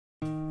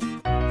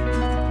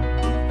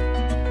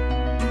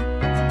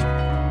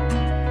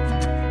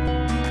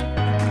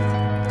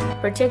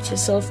Protect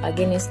yourself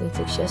against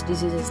infectious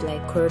diseases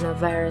like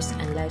coronavirus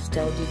and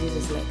lifestyle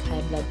diseases like high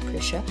blood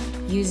pressure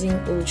using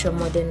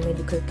ultra-modern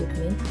medical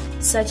equipment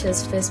such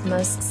as face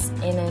masks,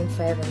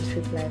 N95 and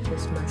 3-ply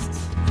face masks.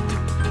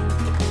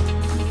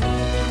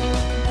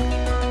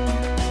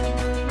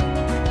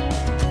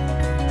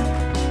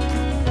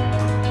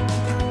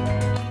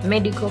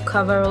 Medical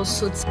coverall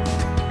suits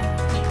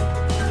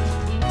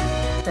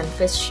and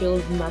face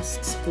shield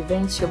masks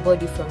prevents your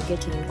body from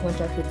getting in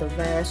contact with the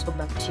virus or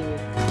bacteria.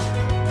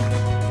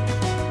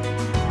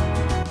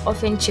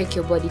 Often check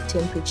your body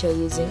temperature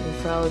using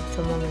infrared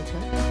thermometer.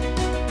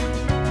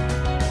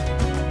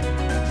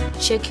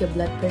 Check your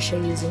blood pressure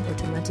using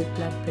automatic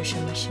blood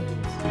pressure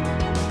machines.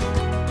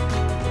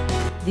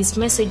 This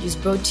message is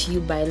brought to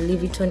you by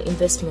Leviton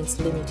Investments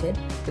Limited,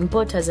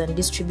 importers and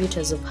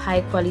distributors of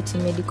high-quality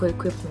medical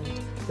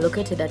equipment,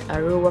 located at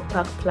Arowa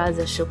Park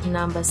Plaza, shop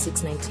number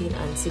 619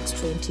 and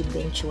 620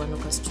 Bench,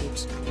 Wanoka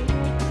Street.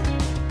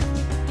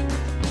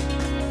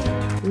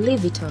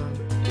 Leviton,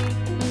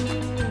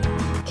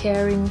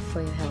 caring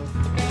for your health.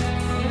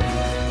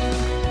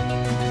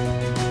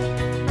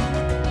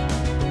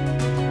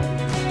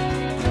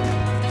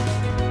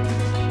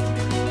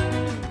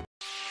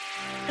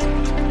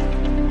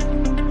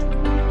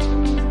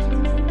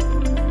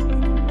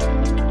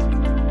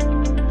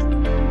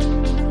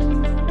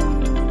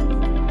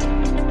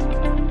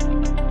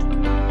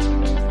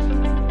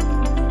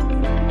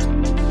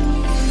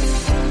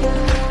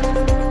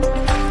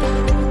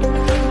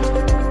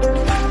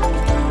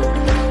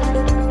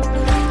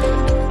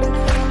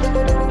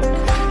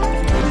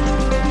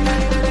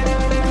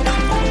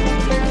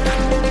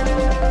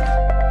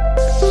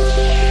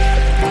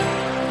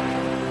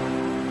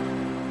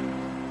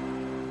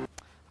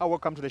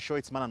 Welcome to the show.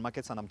 It's Man and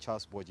Markets, and I'm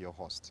Charles Boyd, your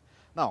host.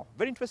 Now,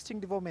 very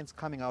interesting developments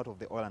coming out of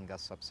the oil and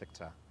gas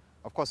subsector.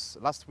 Of course,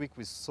 last week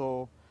we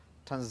saw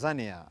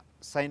Tanzania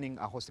signing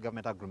a host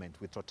government agreement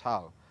with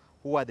Total,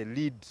 who are the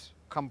lead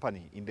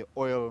company in the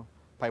oil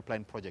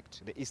pipeline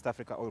project, the East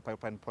Africa Oil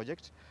Pipeline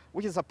Project,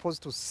 which is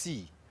supposed to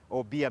see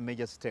or be a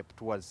major step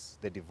towards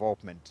the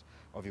development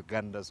of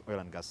Uganda's oil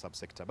and gas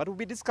subsector. But we'll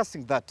be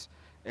discussing that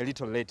a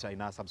little later in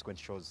our subsequent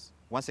shows.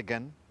 Once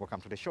again,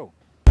 welcome to the show.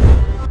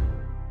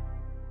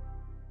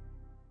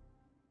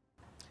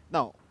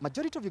 Now,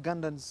 majority of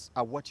Ugandans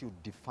are what you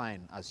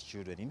define as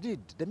children. Indeed,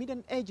 the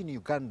median age in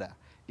Uganda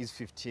is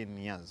 15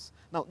 years.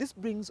 Now, this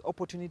brings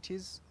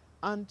opportunities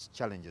and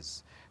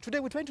challenges. Today,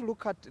 we're trying to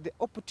look at the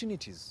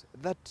opportunities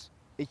that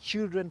a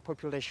children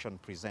population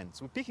presents.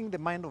 We're picking the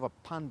mind of a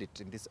pundit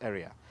in this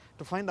area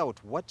to find out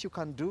what you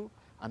can do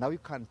and how you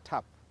can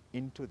tap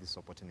into this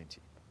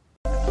opportunity.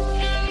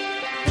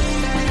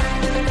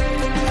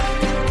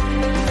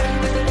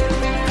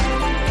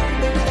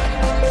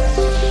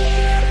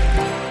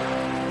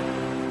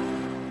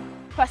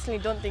 Personally,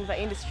 don't think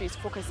the industry is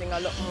focusing a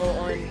lot more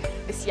on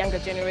this younger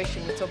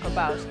generation you talk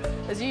about.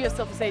 As you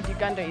yourself said,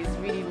 Uganda is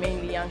really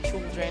mainly young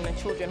children and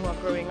children who are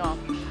growing up.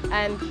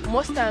 And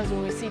most times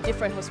when we see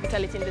different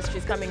hospitality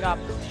industries coming up,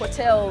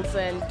 hotels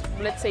and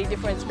let's say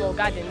different small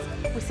gardens,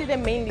 we see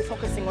them mainly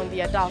focusing on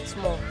the adults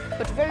more.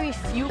 But very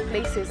few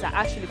places are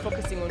actually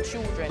focusing on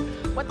children.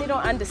 What they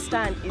don't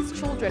understand is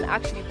children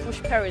actually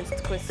push parents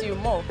to consume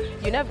more.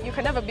 You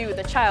can never be with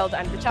a child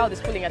and the child is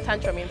pulling a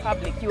tantrum in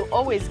public. You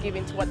always give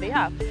in to what they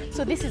have.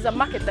 So this is a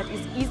market that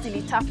is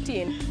easily tapped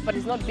in, but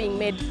is not being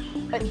made,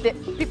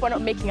 people are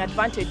not making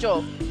advantage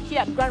of. Here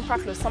at Grand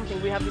Parklo,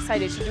 something we have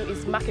decided to do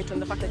is market on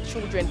the fact that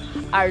children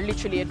are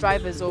literally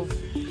drivers of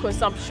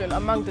consumption,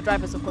 among the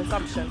drivers of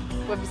consumption.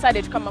 We've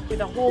decided to come up with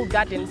a whole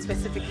garden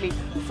specifically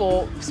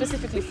for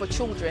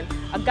children,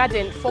 a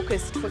garden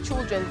focused for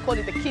children, call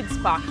it the kids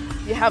park.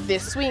 They have their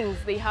swings,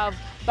 they have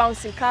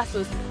bouncing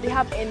castles, they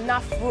have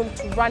enough room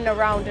to run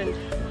around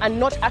and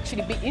not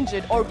actually be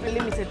injured or be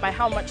limited by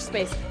how much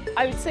space.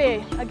 I would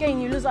say,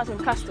 again, you lose out on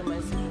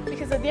customers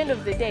because at the end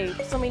of the day,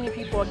 so many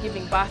people are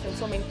giving birth and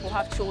so many people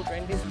have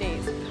children these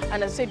days.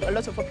 And as I said, a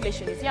lot of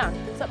population is young.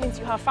 So that means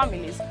you have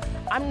families.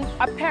 I'm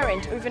a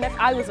parent, or even if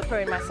I was a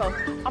parent myself,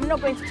 I'm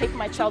not going to take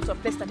my child to a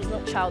place that is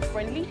not child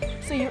friendly.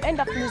 So you end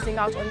up losing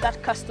out on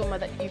that customer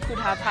that you could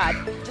have had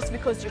just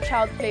because your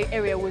child play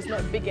area was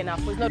not big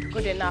enough, was not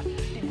good enough,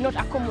 did not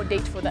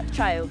accommodate for that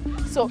child.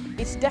 So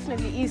it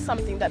definitely is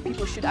something that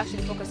people should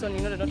actually focus on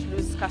in order not to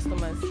lose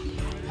customers.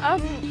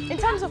 In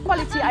terms of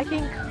quality, I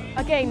think,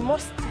 again,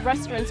 most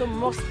restaurants or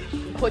most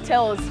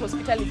hotels,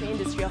 hospitality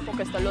industry are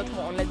focused a lot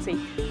more on, let's say,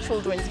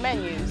 children's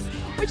menus,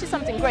 which is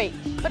something great.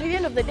 But at the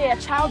end of the day, a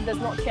child does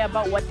not care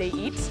about what they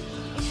eat.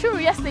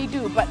 Sure, yes, they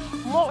do, but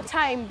more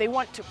time they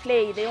want to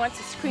play, they want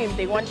to scream,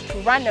 they want to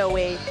run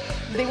away,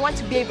 they want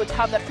to be able to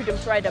have that freedom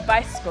to ride a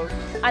bicycle.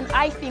 And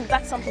I think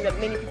that's something that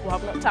many people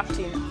have not tapped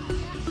in.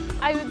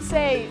 I would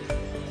say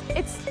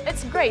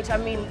It's great. I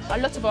mean, a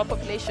lot of our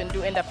population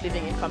do end up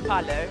living in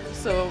Kampala,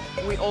 so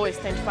we always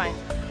tend to find.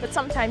 But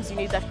sometimes you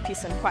need that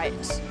peace and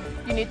quiet.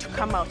 You need to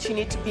come out, you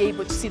need to be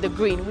able to see the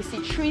green. We see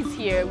trees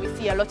here, we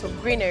see a lot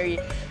of greenery.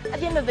 At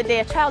the end of the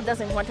day, a child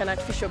doesn't want an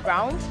artificial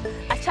ground.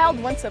 A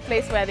child wants a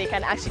place where they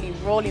can actually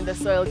roll in the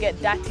soil,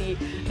 get dirty.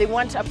 They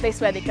want a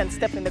place where they can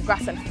step in the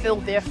grass and feel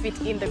their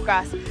feet in the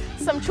grass.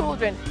 Some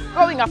children,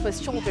 growing up as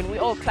children, we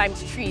all climbed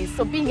trees.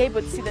 So being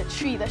able to see the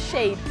tree, the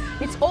shade,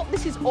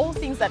 this is all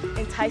things that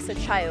entice a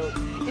child.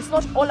 It's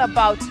not all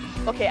about,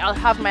 okay, I'll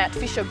have my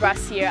artificial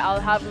grass here, I'll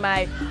have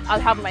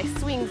my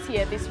swings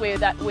here, this way or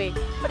that way.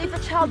 But if a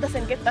child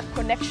doesn't get that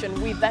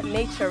connection with that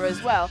nature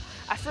as well,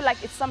 I feel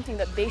like it's something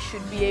that they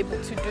should be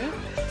able to do.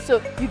 So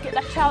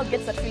that child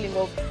gets that feeling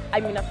of,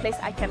 I'm in a place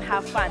I can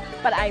have fun,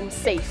 but I'm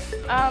safe.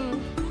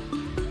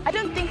 I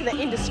don't think the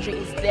industry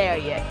is there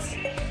yet.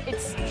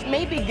 It's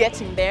maybe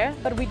getting there,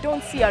 but we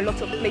don't see a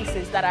lot of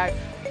places that are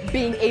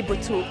being able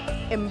to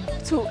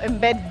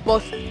embed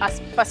both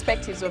as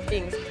perspectives of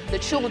things, the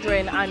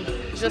children and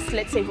just,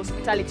 let's say,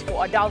 hospitality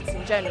for adults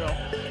in general.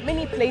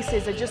 Many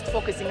places are just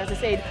focusing, as I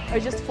said, are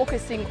just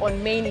focusing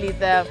on mainly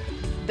the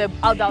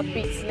adult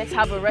bits. Let's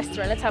have a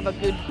restaurant, let's have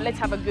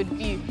a good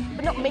view.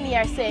 But not many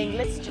are saying,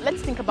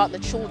 let's think about the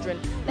children.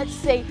 Let's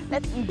say,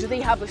 do they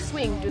have a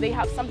swing? Do they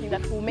have something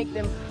that will make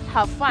them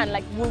have fun?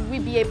 Like, will we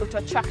be able to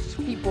attract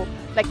people,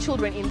 like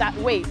children, in that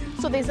way?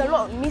 So there's a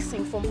lot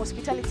missing from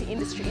hospitality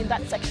industry in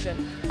that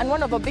section. And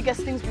one of the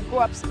biggest things we grew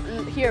up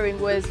hearing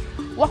was,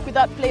 work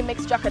without play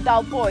makes Jack a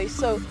dull boy.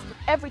 So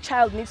every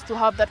child needs to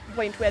have that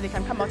point where they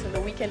can come out on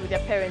the weekend with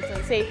their parents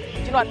and say, do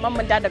you know what, mom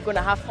and dad are going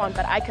to have fun,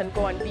 but I can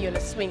go and be on a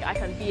swing. I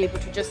can be able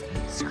to just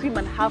scream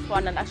and have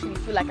fun and actually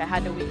feel like I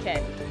had a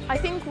weekend. I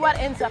think what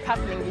ends up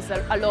happening is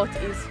a lot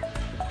is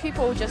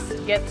people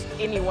just get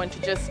anyone to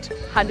just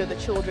handle the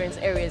children's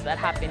areas that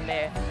happen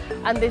there.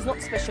 And there's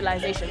not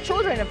specialization.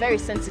 Children are very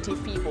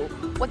sensitive people.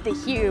 What they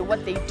hear,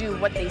 what they do,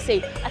 what they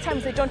say. At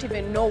times they don't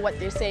even know what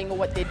they're saying or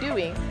what they're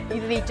doing.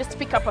 They just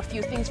pick up a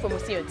few things from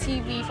what they see on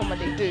TV, from what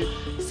they do.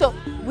 So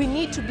we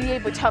need to be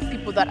able to have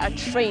people that are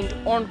trained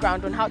on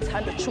ground on how to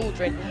handle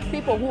children.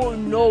 People who will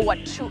know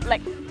what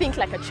think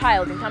like a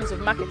child in terms of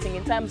marketing,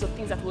 in terms of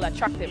things that will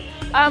attract them.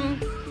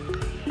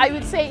 I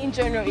would say in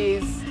general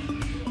is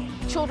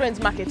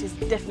children's market is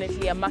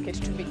definitely a market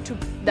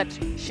that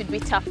should be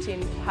tapped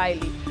in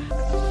highly.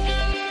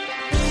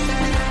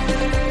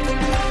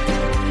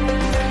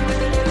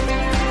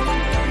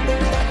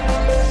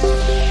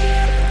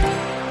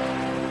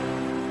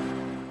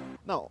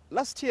 Now,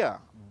 last year,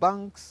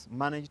 banks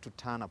managed to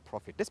turn a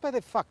profit, despite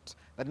the fact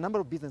that a number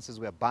of businesses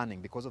were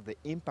burning because of the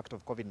impact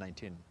of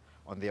COVID-19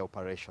 on their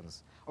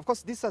operations. Of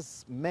course, this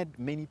has made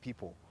many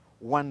people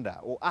wonder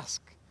or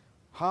ask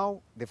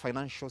how the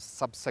financial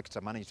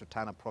subsector managed to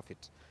turn a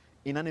profit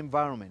in an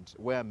environment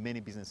where many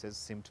businesses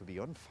seem to be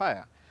on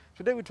fire.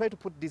 Today we try to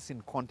put this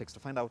in context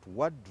to find out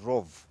what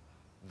drove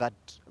that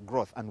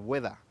growth and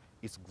whether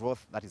it's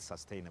growth that is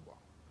sustainable.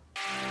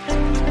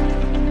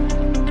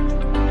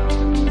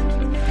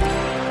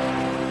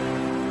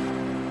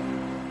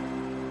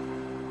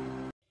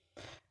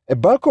 A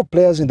bulk of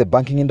players in the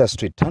banking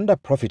industry turned a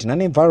profit in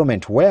an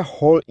environment where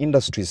whole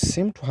industries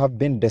seem to have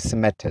been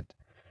decimated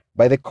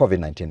by the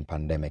COVID-19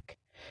 pandemic.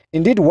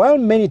 Indeed, while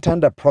many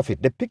turned a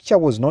profit, the picture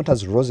was not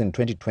as rosy in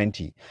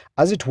 2020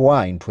 as it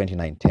were in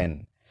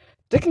 2019.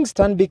 Taking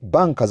Stanbic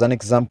Bank as an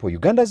example,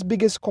 Uganda's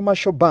biggest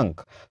commercial bank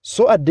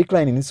saw a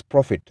decline in its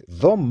profit,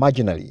 though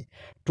marginally,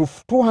 to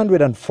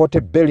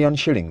 240 billion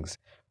shillings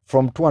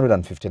from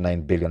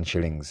 259 billion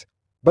shillings.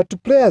 But to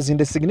players in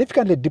the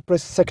significantly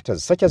depressed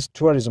sectors such as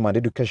tourism and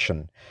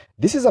education,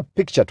 this is a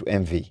picture to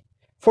envy.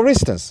 For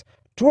instance,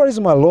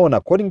 tourism alone,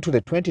 according to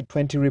the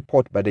 2020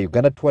 report by the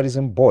Uganda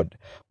Tourism Board,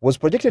 was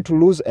projected to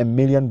lose 1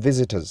 million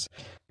visitors,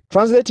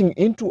 translating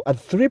into a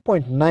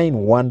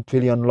 3.91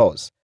 trillion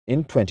loss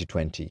in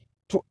 2020.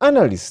 To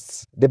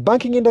analysts, the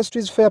banking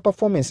industry's fair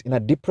performance in a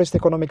depressed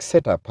economic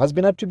setup has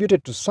been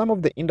attributed to some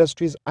of the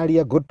industry's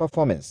earlier good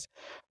performance,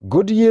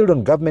 good yield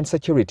on government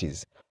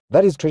securities,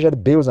 that is treasury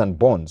bills and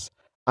bonds,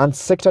 and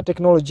sector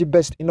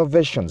technology-based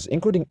innovations,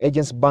 including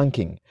agents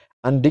banking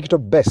and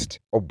digital-based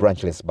or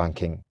branchless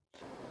banking.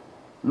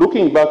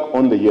 Looking back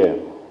on the year,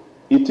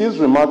 it is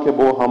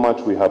remarkable how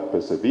much we have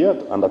persevered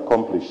and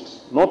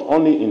accomplished, not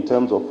only in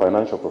terms of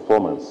financial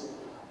performance,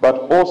 but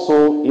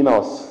also in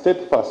our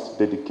steadfast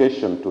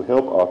dedication to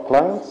help our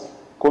clients,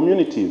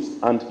 communities,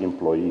 and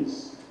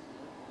employees.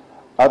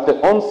 At the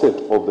onset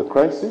of the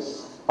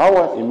crisis,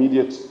 our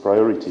immediate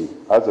priority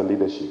as a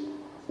leadership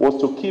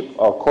was to keep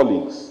our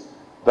colleagues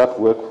that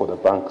work for the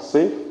bank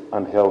safe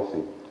and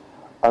healthy,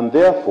 and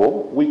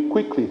therefore we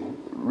quickly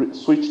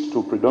switched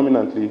to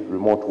predominantly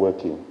remote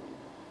working,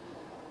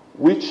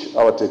 which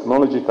our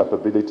technology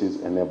capabilities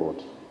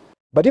enabled.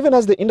 But even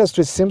as the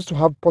industry seems to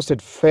have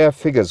posted fair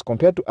figures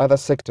compared to other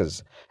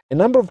sectors, a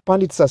number of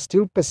pundits are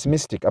still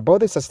pessimistic about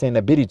the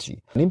sustainability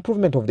and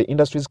improvement of the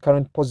industry's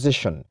current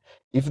position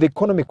if the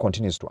economy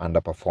continues to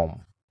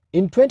underperform.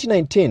 In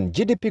 2019,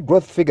 GDP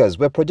growth figures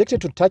were projected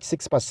to touch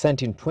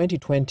 6% in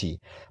 2020,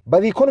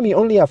 but the economy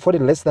only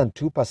afforded less than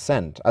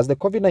 2% as the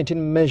COVID-19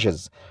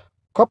 measures,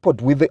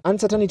 coupled with the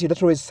uncertainty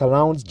that always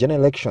surrounds general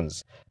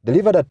elections,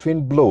 delivered a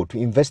twin blow to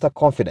investor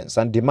confidence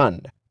and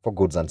demand for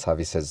goods and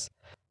services.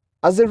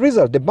 As a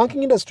result, the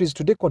banking industry is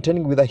today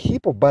contending with a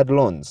heap of bad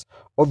loans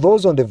or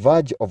those on the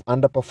verge of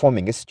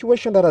underperforming, a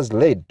situation that has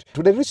led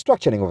to the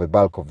restructuring of a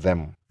bulk of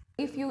them.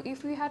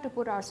 If we had to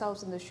put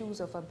ourselves in the shoes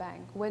of a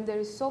bank, when there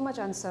is so much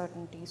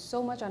uncertainty,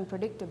 so much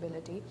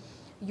unpredictability,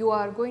 you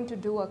are going to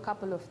do a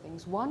couple of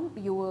things. One,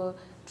 you will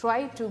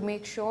try to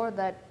make sure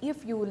that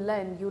if you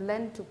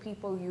lend to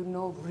people you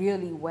know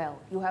really well.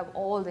 You have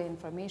all the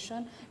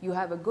information, you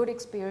have a good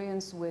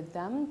experience with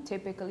them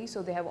typically,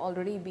 so they have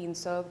already been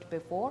served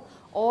before,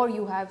 or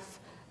you have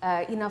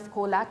enough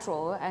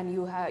collateral and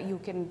you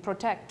can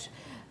protect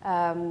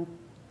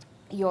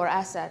your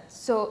assets.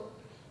 So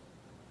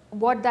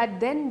what that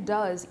then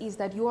does is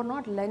that you are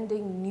not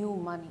lending new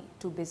money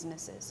to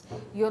businesses.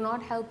 You're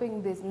not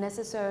helping this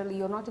necessarily,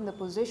 you're not in the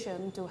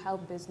position to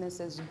help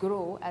businesses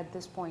grow at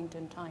this point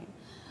in time.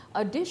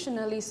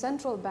 Additionally,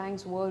 central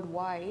banks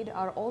worldwide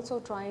are also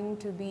trying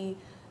to be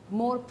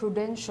more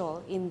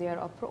prudential in their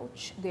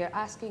approach. They're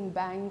asking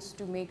banks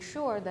to make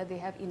sure that they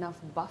have enough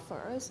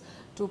buffers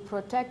to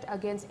protect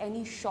against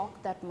any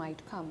shock that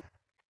might come.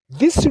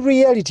 This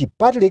reality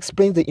partly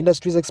explains the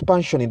industry's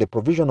expansion in the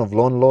provision of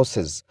loan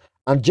losses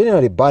and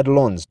generally bad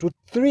loans to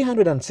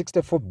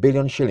 364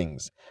 billion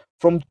shillings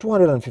from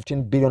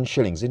 215 billion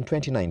shillings in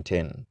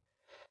 2019.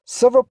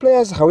 Several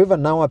players, however,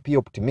 now appear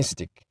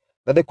optimistic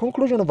that the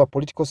conclusion of a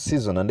political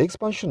season and the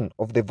expansion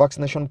of the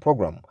vaccination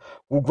program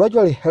will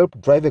gradually help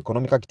drive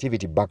economic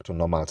activity back to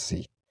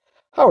normalcy.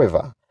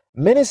 However,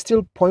 many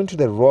still point to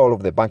the role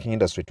of the banking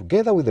industry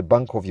together with the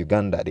Bank of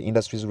Uganda, the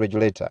industry's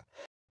regulator,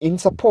 in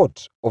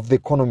support of the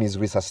economy's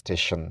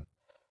resuscitation.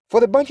 For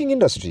the banking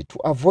industry to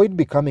avoid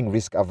becoming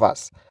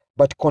risk-averse,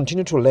 but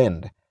continue to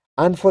lend,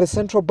 and for the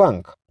central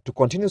bank to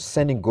continue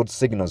sending good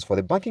signals for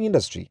the banking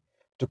industry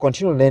to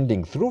continue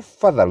lending through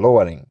further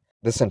lowering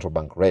the central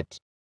bank rate.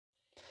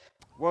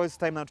 Well, it's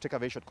time now to take a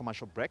very short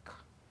commercial break.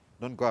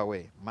 Don't go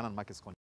away. Man and Markets continue.